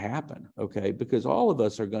got to happen, okay? Because all of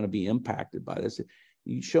us are going to be impacted by this.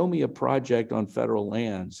 You show me a project on federal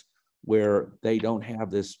lands where they don't have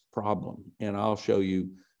this problem, and I'll show you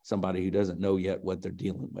somebody who doesn't know yet what they're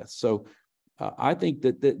dealing with. So I think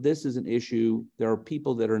that this is an issue. There are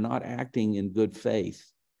people that are not acting in good faith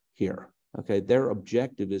here, okay? Their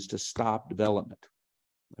objective is to stop development,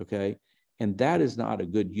 okay? And that is not a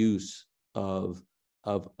good use of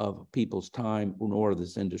people's time nor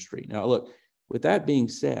this industry. Now, look, with that being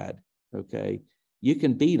said, okay, you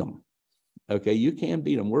can beat them. Okay, you can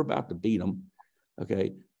beat them. We're about to beat them.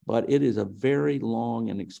 Okay, but it is a very long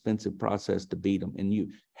and expensive process to beat them. And you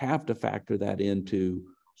have to factor that into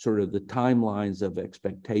sort of the timelines of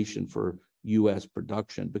expectation for U.S.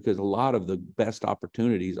 production, because a lot of the best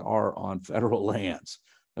opportunities are on federal lands.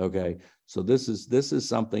 Okay, so this is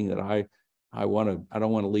something that I don't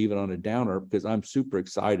want to leave it on a downer, because I'm super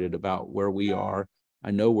excited about where we are.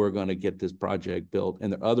 I know we're going to get this project built,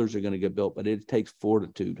 and the others are going to get built, but it takes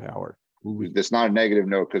fortitude, Howard. It's not a negative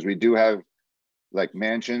note, because we do have, like,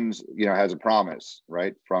 Manchin's, has a promise,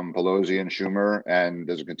 right, from Pelosi and Schumer, and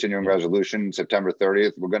there's a continuing resolution September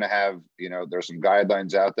 30th. We're going to have, there's some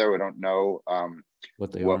guidelines out there. We don't know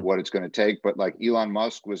what it's going to take, but like Elon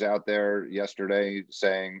Musk was out there yesterday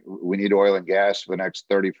saying we need oil and gas for the next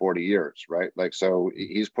 30, 40 years, right? Like, so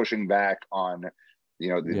he's pushing back on,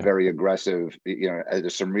 the very aggressive,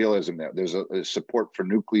 there's some realism there. There's a support for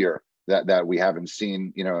nuclear that we haven't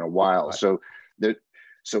seen, in a while. Right.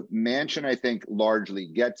 So Manchin, I think, largely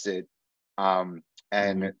gets it.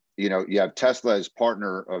 And, you have Tesla as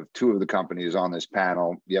partner of two of the companies on this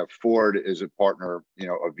panel. You have Ford is a partner,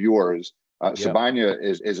 of yours. Sabanya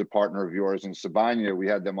is a partner of yours. And Sabanya, we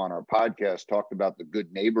had them on our podcast, talked about the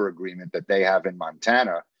good neighbor agreement that they have in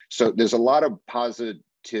Montana. So there's a lot of positive,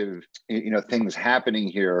 things happening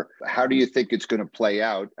here. How do you think it's going to play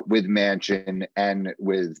out with Manchin and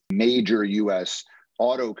with major U.S.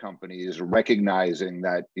 auto companies recognizing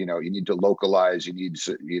that, you need to localize, you need,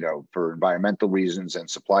 for environmental reasons and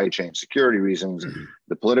supply chain security reasons,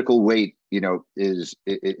 the political weight, is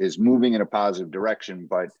moving in a positive direction.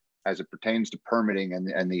 But as it pertains to permitting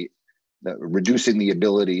and the reducing the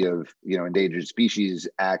ability of, Endangered Species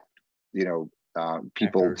Act,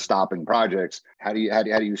 people stopping projects, how do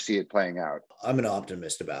you see it playing out? I'm an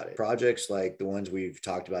optimist about it. Projects like the ones we've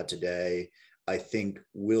talked about today, I think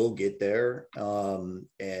will get there.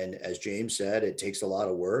 And as James said, it takes a lot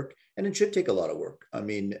of work, and it should take a lot of work. I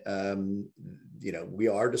mean, we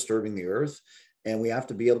are disturbing the earth, and we have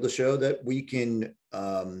to be able to show that we can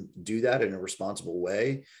do that in a responsible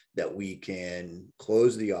way, that we can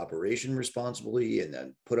close the operation responsibly, and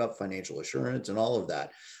then put up financial assurance and all of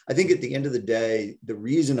that. I think at the end of the day, the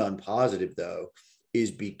reason I'm positive, though,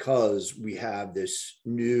 is because we have this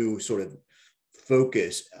new sort of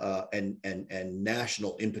focus and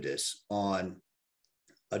national impetus on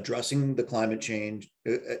addressing the climate change.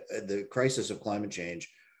 The crisis of climate change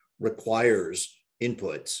requires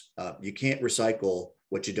inputs. You can't recycle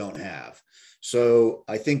what you don't have. So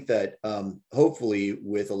I think that hopefully,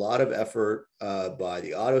 with a lot of effort by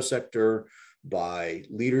the auto sector, by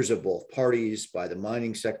leaders of both parties, by the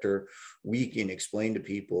mining sector, we can explain to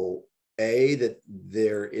people, A, that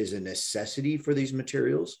there is a necessity for these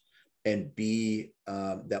materials, and B,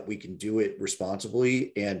 that we can do it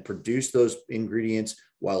responsibly and produce those ingredients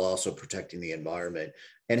while also protecting the environment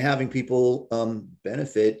and having people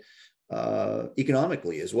benefit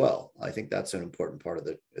economically as well. I think that's an important part of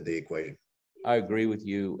the equation. I agree with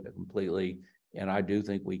you completely, and I do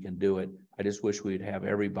think we can do it. I just wish we'd have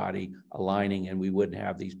everybody aligning, and we wouldn't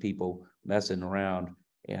have these people messing around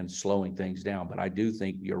and slowing things down. But I do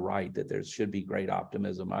think you're right that there should be great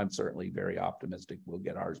optimism. I'm certainly very optimistic we'll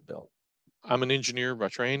get ours built. I'm an engineer by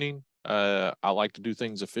training. I like to do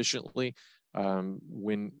things efficiently.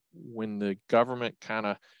 When the government kind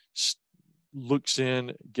of looks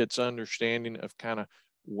in, gets understanding of kind of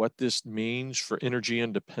what this means for energy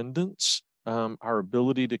independence, our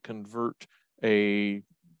ability to convert a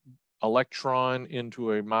electron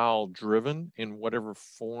into a mile driven in whatever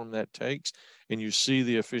form that takes, and you see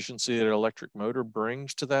the efficiency that an electric motor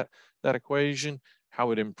brings to that equation, how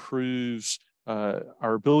it improves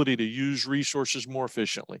our ability to use resources more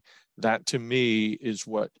efficiently. That, to me, is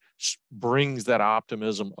what brings that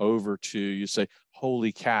optimism over to you. Say,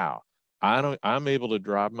 holy cow, I'm able to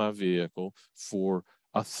drive my vehicle for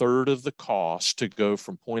a third of the cost to go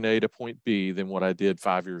from point A to point B than what I did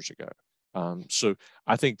 5 years ago. So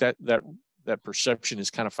I think that perception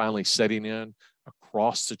is kind of finally setting in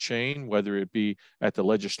across the chain, whether it be at the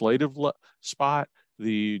legislative spot,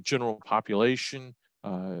 the general population.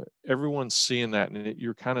 Everyone's seeing that, and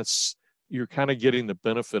you're kind of getting the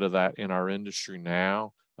benefit of that in our industry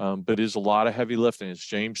now. But it is a lot of heavy lifting, as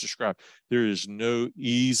James described. There is no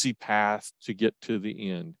easy path to get to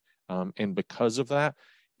the end, and because of that,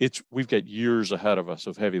 we've got years ahead of us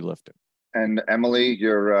of heavy lifting. And Emily,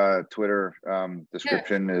 your Twitter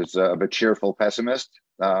description is of a cheerful pessimist.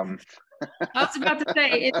 I was about to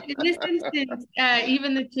say, in this instance,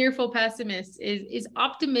 even the cheerful pessimist is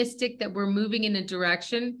optimistic that we're moving in a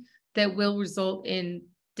direction that will result in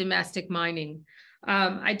domestic mining.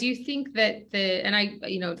 I do think that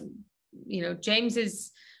James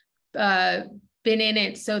has been in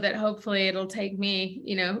it so that hopefully it'll take me,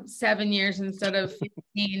 7 years instead of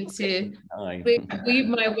 15 to weave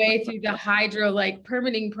my way through the hydro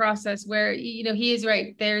permitting process where, he is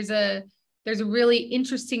right. There's a really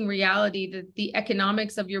interesting reality that the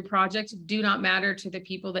economics of your project do not matter to the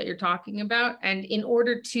people that you're talking about. And in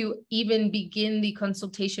order to even begin the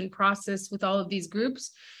consultation process with all of these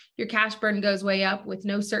groups, your cash burn goes way up with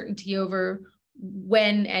no certainty over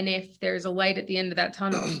when and if there's a light at the end of that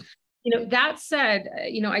tunnel. That said,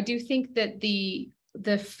 I do think that the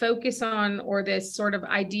focus on, or this sort of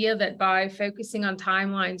idea that by focusing on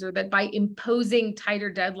timelines, or that by imposing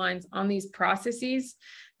tighter deadlines on these processes,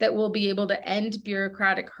 that we'll be able to end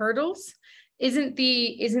bureaucratic hurdles, isn't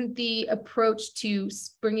the approach to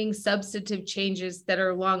bringing substantive changes that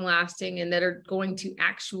are long lasting and that are going to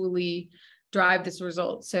actually drive this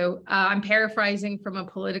result. So I'm paraphrasing from a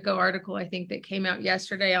Politico article, I think, that came out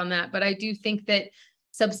yesterday on that, but I do think that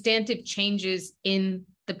substantive changes in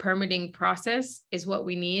the permitting process is what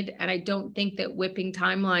we need. And I don't think that whipping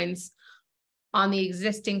timelines on the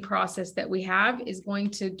existing process that we have is going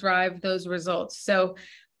to drive those results. So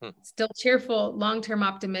still cheerful, long-term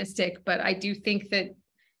optimistic, but I do think that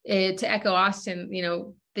to echo Austin,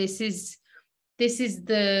 this is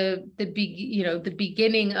the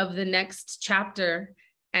beginning of the next chapter.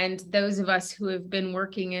 And those of us who have been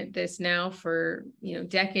working at this now for,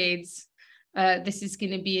 decades, this is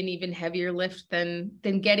going to be an even heavier lift than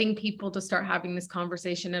getting people to start having this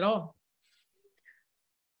conversation at all.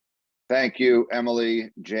 Thank you,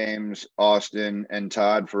 Emily, James, Austin, and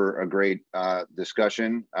Todd for a great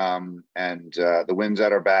discussion. And the winds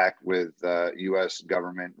at our back with U.S.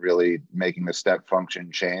 government really making a step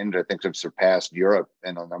function change. I think have surpassed Europe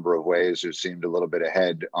in a number of ways, who seemed a little bit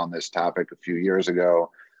ahead on this topic a few years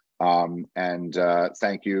ago.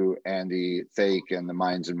 Thank you, Andy Thake and the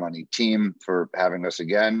Minds and Money team for having us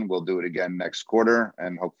again. We'll do it again next quarter,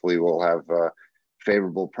 and hopefully we'll have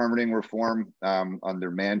favorable permitting reform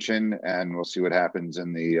under Manchin, and we'll see what happens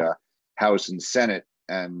in the House and Senate,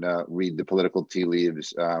 and read the political tea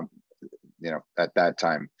leaves, at that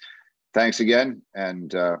time. Thanks again,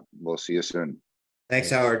 and we'll see you soon.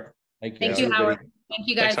 Thanks, Howard. Thank you. Thank you, Howard. Thank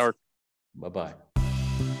you, guys. Thanks, Howard. Bye-bye.